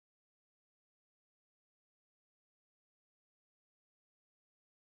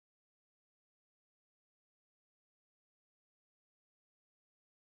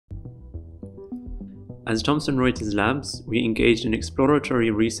As Thomson Reuters Labs, we engaged in exploratory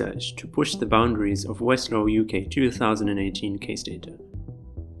research to push the boundaries of Westlaw UK 2018 case data,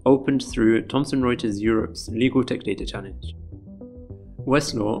 opened through Thomson Reuters Europe's LegalTech Data Challenge.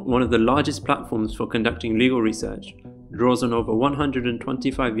 Westlaw, one of the largest platforms for conducting legal research, draws on over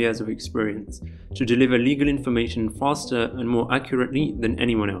 125 years of experience to deliver legal information faster and more accurately than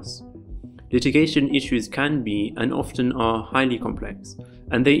anyone else. Litigation issues can be and often are highly complex,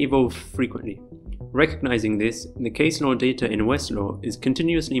 and they evolve frequently. Recognizing this, the case law data in Westlaw is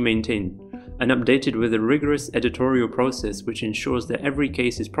continuously maintained and updated with a rigorous editorial process which ensures that every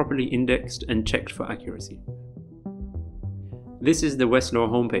case is properly indexed and checked for accuracy. This is the Westlaw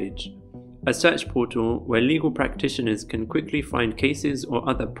homepage, a search portal where legal practitioners can quickly find cases or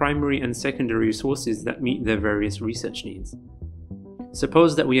other primary and secondary sources that meet their various research needs.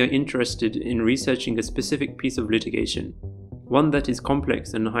 Suppose that we are interested in researching a specific piece of litigation, one that is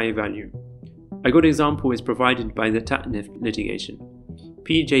complex and high value. A good example is provided by the Tatneft litigation,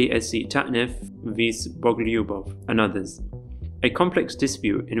 PJSC Tatneft vs. Bogolyubov and others, a complex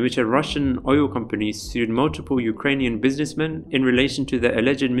dispute in which a Russian oil company sued multiple Ukrainian businessmen in relation to the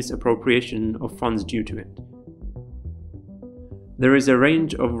alleged misappropriation of funds due to it. There is a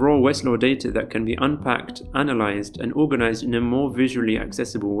range of raw Westlaw data that can be unpacked, analyzed, and organized in a more visually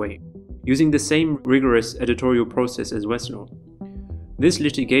accessible way, using the same rigorous editorial process as Westlaw. This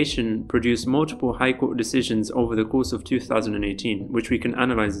litigation produced multiple High Court decisions over the course of 2018, which we can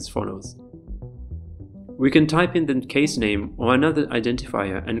analyze as follows. We can type in the case name or another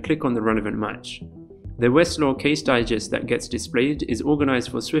identifier and click on the relevant match. The Westlaw case digest that gets displayed is organized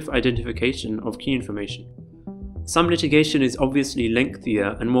for swift identification of key information. Some litigation is obviously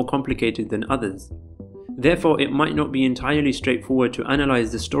lengthier and more complicated than others. Therefore, it might not be entirely straightforward to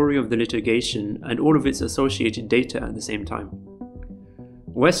analyze the story of the litigation and all of its associated data at the same time.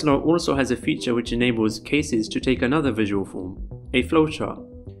 Westlaw also has a feature which enables cases to take another visual form, a flowchart,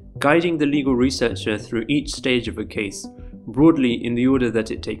 guiding the legal researcher through each stage of a case, broadly in the order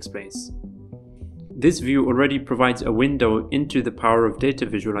that it takes place. This view already provides a window into the power of data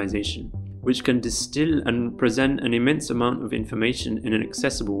visualization, which can distill and present an immense amount of information in an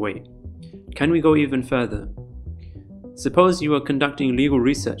accessible way. Can we go even further? Suppose you are conducting legal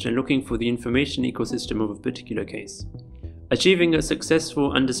research and looking for the information ecosystem of a particular case. Achieving a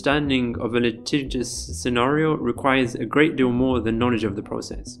successful understanding of a litigious scenario requires a great deal more than knowledge of the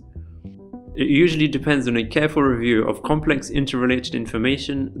process. It usually depends on a careful review of complex interrelated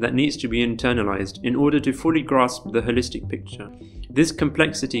information that needs to be internalized in order to fully grasp the holistic picture. This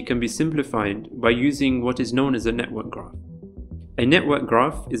complexity can be simplified by using what is known as a network graph. A network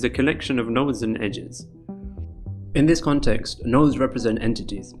graph is a collection of nodes and edges. In this context, nodes represent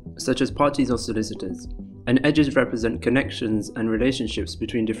entities, such as parties or solicitors, and edges represent connections and relationships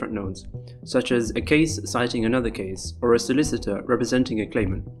between different nodes, such as a case citing another case, or a solicitor representing a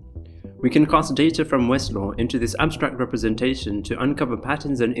claimant. We can cast data from Westlaw into this abstract representation to uncover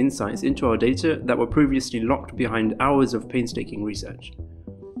patterns and insights into our data that were previously locked behind hours of painstaking research.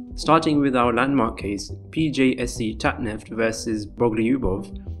 Starting with our landmark case, PJSC Tatneft vs.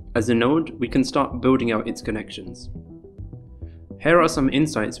 Bogolyubov, as a node, we can start building out its connections. Here are some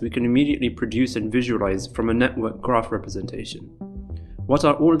insights we can immediately produce and visualize from a network graph representation. What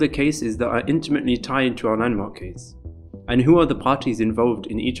are all the cases that are intimately tied to our landmark case? And who are the parties involved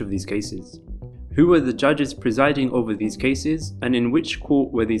in each of these cases? Who were the judges presiding over these cases, and in which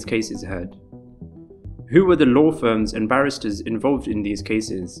court were these cases heard? Who were the law firms and barristers involved in these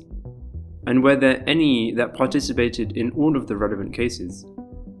cases? And were there any that participated in all of the relevant cases?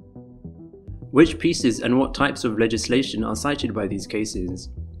 Which pieces and what types of legislation are cited by these cases?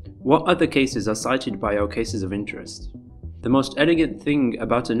 What other cases are cited by our cases of interest? The most elegant thing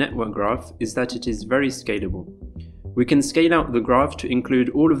about a network graph is that it is very scalable. We can scale out the graph to include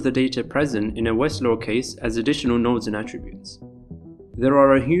all of the data present in a Westlaw case as additional nodes and attributes. There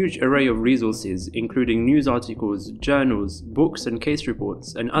are a huge array of resources, including news articles, journals, books and case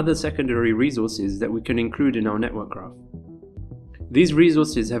reports, and other secondary resources that we can include in our network graph. These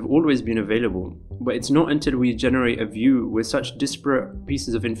resources have always been available, but it's not until we generate a view where such disparate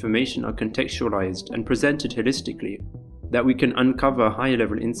pieces of information are contextualized and presented holistically that we can uncover higher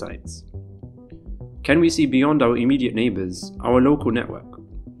level insights. Can we see beyond our immediate neighbors, our local network?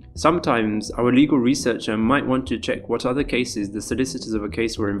 Sometimes our legal researcher might want to check what other cases the solicitors of a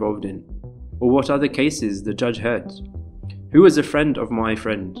case were involved in, or what other cases the judge heard. Who is a friend of my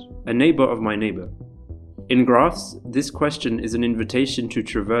friend, a neighbor of my neighbor? In graphs, this question is an invitation to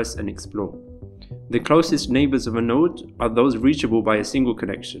traverse and explore. The closest neighbors of a node are those reachable by a single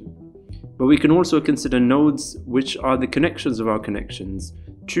connection. But we can also consider nodes which are the connections of our connections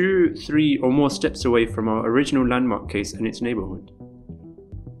 2, 3, or more steps away from our original landmark case and its neighborhood.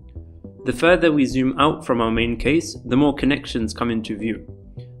 The further we zoom out from our main case, the more connections come into view.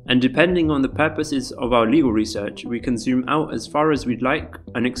 And depending on the purposes of our legal research, we can zoom out as far as we'd like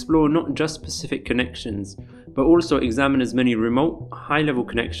and explore not just specific connections, but also examine as many remote, high-level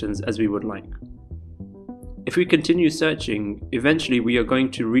connections as we would like. If we continue searching, eventually we are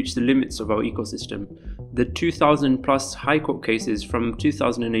going to reach the limits of our ecosystem, the 2,000 plus High Court cases from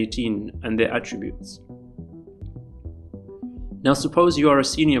 2018 and their attributes. Now suppose you are a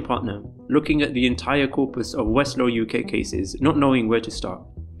senior partner, looking at the entire corpus of Westlaw UK cases, not knowing where to start.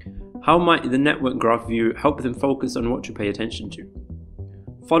 How might the network graph view help them focus on what to pay attention to?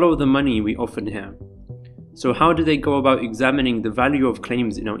 Follow the money, we often hear. So how do they go about examining the value of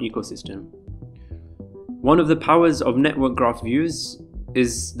claims in our ecosystem? One of the powers of network graph views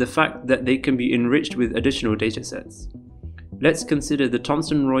is the fact that they can be enriched with additional datasets. Let's consider the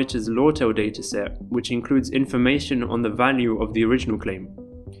Thomson Reuters LegalTech dataset, which includes information on the value of the original claim.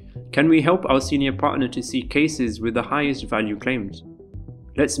 Can we help our senior partner to see cases with the highest value claimed?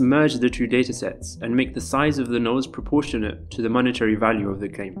 Let's merge the two datasets and make the size of the nose proportionate to the monetary value of the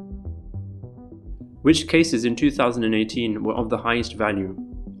claim. Which cases in 2018 were of the highest value?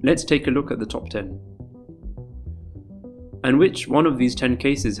 Let's take a look at the top 10. And which one of these 10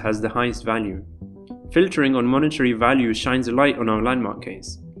 cases has the highest value? Filtering on monetary value shines a light on our landmark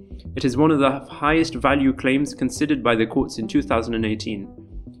case. It is one of the highest value claims considered by the courts in 2018,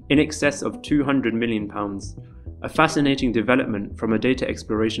 in excess of £200 million, a fascinating development from a data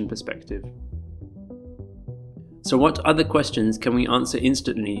exploration perspective. So what other questions can we answer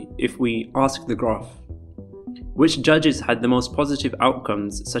instantly if we ask the graph? Which judges had the most positive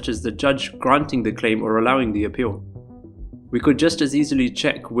outcomes, such as the judge granting the claim or allowing the appeal? We could just as easily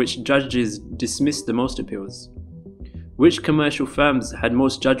check which judges dismissed the most appeals. Which commercial firms had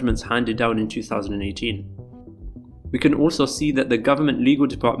most judgments handed down in 2018? We can also see that the government legal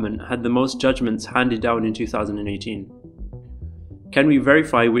department had the most judgments handed down in 2018. Can we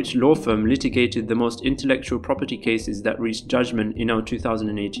verify which law firm litigated the most intellectual property cases that reached judgment in our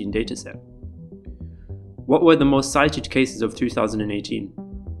 2018 dataset? What were the most cited cases of 2018?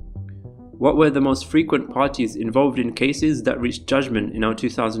 What were the most frequent parties involved in cases that reached judgment in our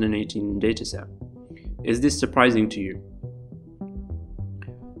 2018 dataset? Is this surprising to you?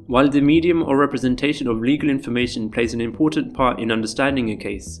 While the medium or representation of legal information plays an important part in understanding a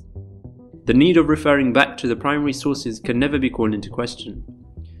case, the need of referring back to the primary sources can never be called into question.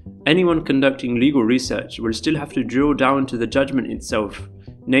 Anyone conducting legal research will still have to drill down to the judgment itself,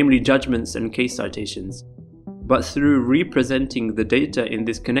 namely judgments and case citations. But through representing the data in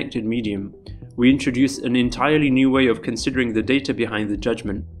this connected medium, we introduce an entirely new way of considering the data behind the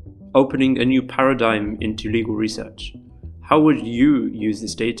judgment, opening a new paradigm into legal research. How would you use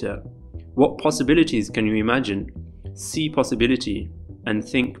this data? What possibilities can you imagine? See possibility and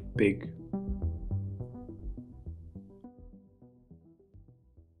think big.